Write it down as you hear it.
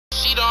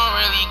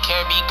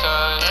care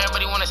because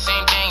everybody want the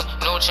same thing.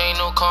 No chain,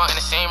 no car, and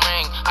the same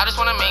ring. I just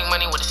wanna make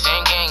money with the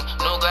same gang.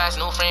 No glass,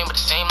 no frame, but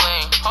the same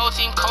lane. Whole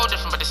team code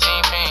different, but the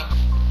same thing.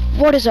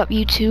 What is up,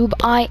 YouTube?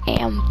 I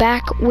am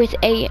back with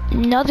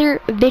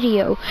another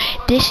video.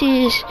 This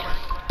is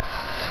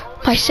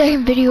my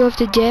second video of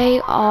the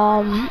day.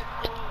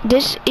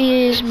 This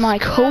is my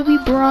Kobe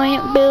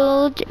Bryant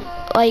build,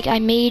 like I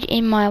made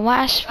in my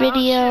last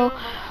video.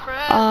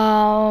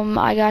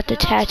 I got the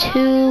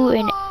tattoo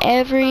and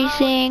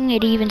everything.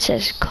 It even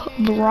says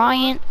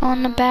Bryant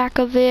on the back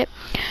of it.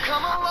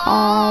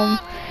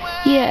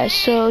 Yeah,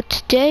 so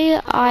today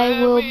I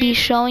will be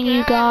showing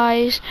you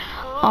guys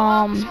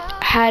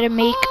how to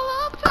make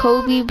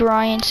Kobe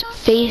Bryant's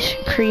face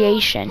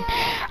creation.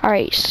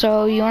 Alright,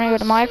 so you want to go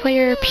to my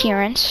player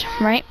appearance,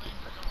 right?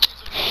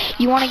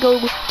 You want to go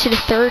to the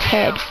third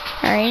head,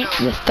 alright?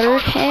 The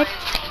third head,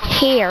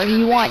 hair.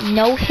 You want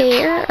no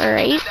hair,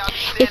 alright?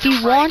 If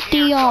you want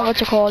the,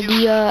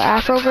 the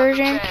afro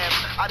version,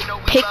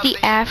 pick the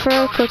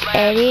afro, click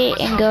edit,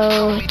 and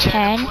go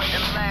 10.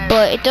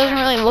 But it doesn't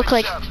really look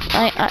like,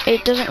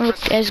 it doesn't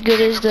look as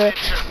good as the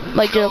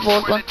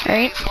old one,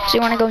 alright? So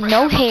you want to go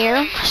no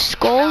hair,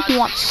 skull, you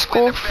want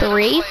skull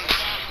 3,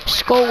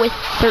 skull width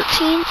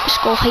 13,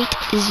 skull height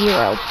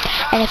 0.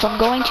 And if I'm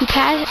going too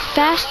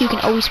fast, you can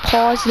always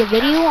pause the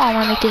video. I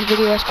want to make this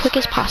video as quick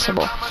as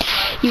possible.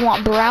 You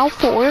want brow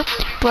 4,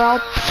 brow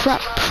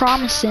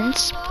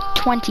prominence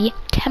 20,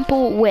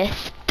 temple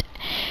width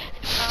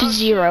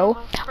 0,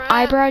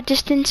 eyebrow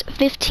distance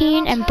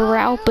 15, and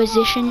brow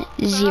position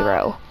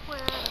 0.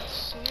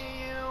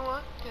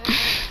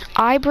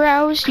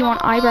 Eyebrows, you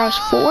want eyebrows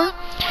 4.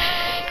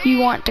 You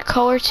want the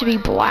color to be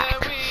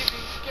black.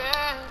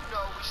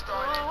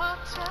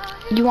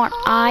 You want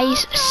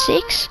eyes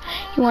 6.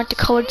 You want the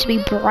color to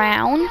be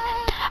brown.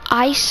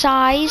 Eye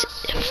size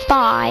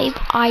 5.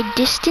 Eye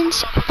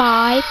distance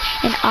 5.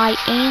 And eye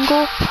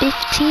angle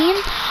 15.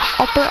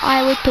 Upper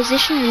eyelid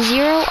position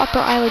 0. Upper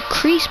eyelid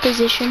crease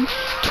position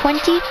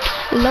 20.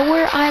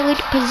 Lower eyelid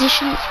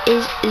position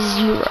is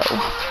 0.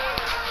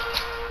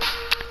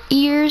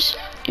 Ears,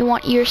 you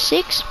want ear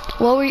 6.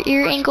 Lower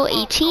ear angle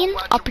 18.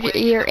 Upper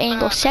ear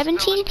angle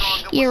 17.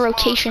 Ear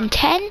rotation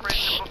 10.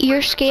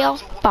 Ear scale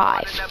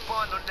 5.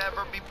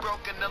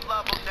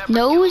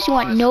 Nose, you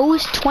want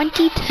nose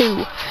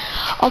 22.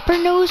 Upper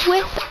nose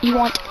width, you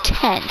want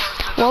 10.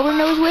 Lower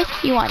nose width,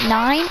 you want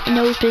 9.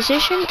 Nose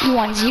position, you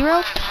want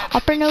 0.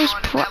 Upper nose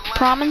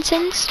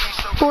prominence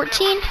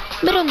 14.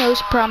 Middle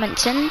nose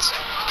prominence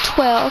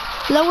 12.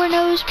 Lower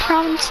nose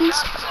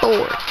prominence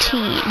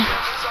 14.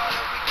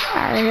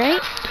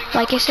 Alright,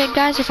 like I said,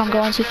 guys, if I'm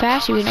going too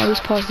fast, you can always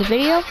pause the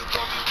video.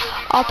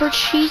 Upper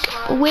cheek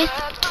width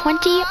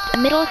 20.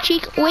 Middle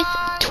cheek width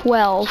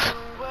 12.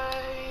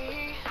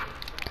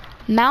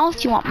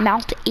 Mouth, you want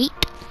mouth 8.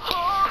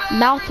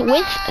 Mouth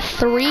width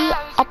 3.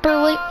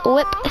 Upper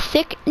lip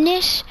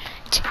thickness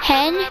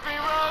 10.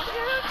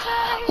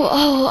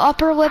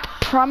 Upper lip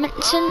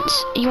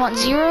prominence, you want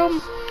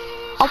 0.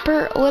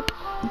 Upper lip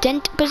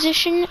dent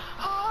position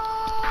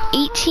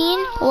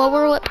 18.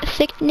 Lower lip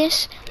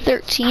thickness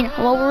 13.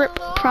 Lower lip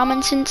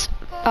prominence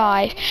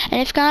 5.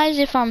 And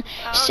if I'm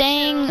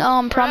saying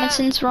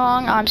prominence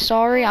wrong, I'm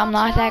sorry. I'm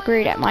not that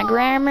great at my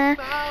grammar.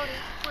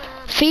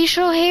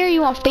 Facial hair,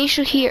 you want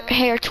facial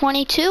hair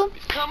 22.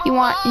 You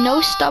want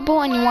no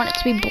stubble and you want it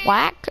to be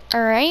black,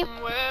 alright?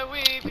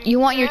 You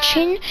want your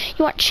chin,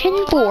 you want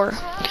chin 4,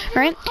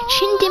 alright?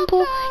 Chin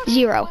dimple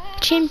 0.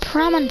 Chin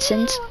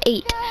prominence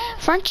 8.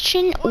 Front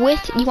chin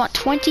width, you want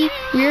 20.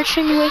 Rear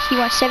chin width, you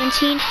want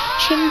 17.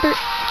 Chin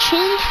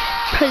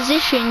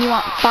position, you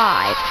want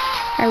 5.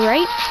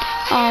 Alright?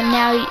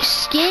 Now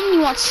skin,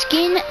 you want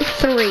skin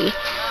 3.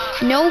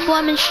 No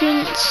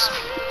blemishes,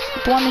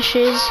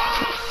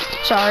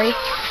 sorry.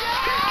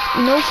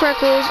 No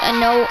freckles and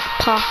no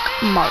pock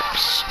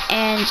marks.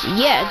 And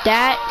yeah,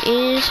 that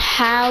is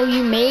how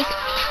you make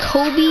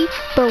Kobe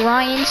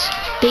Bryant's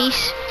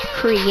face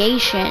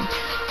creation.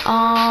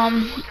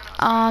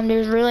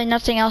 There's really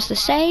nothing else to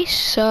say,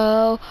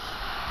 so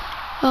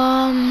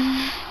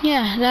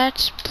yeah,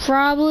 that's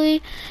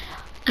probably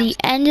the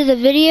end of the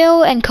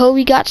video, and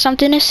Kobe got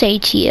something to say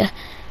to you.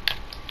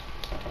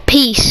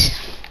 Peace.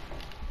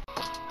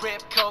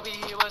 Rip Kobe,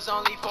 he was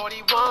only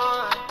 41.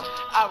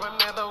 I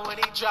remember when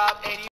he dropped 80.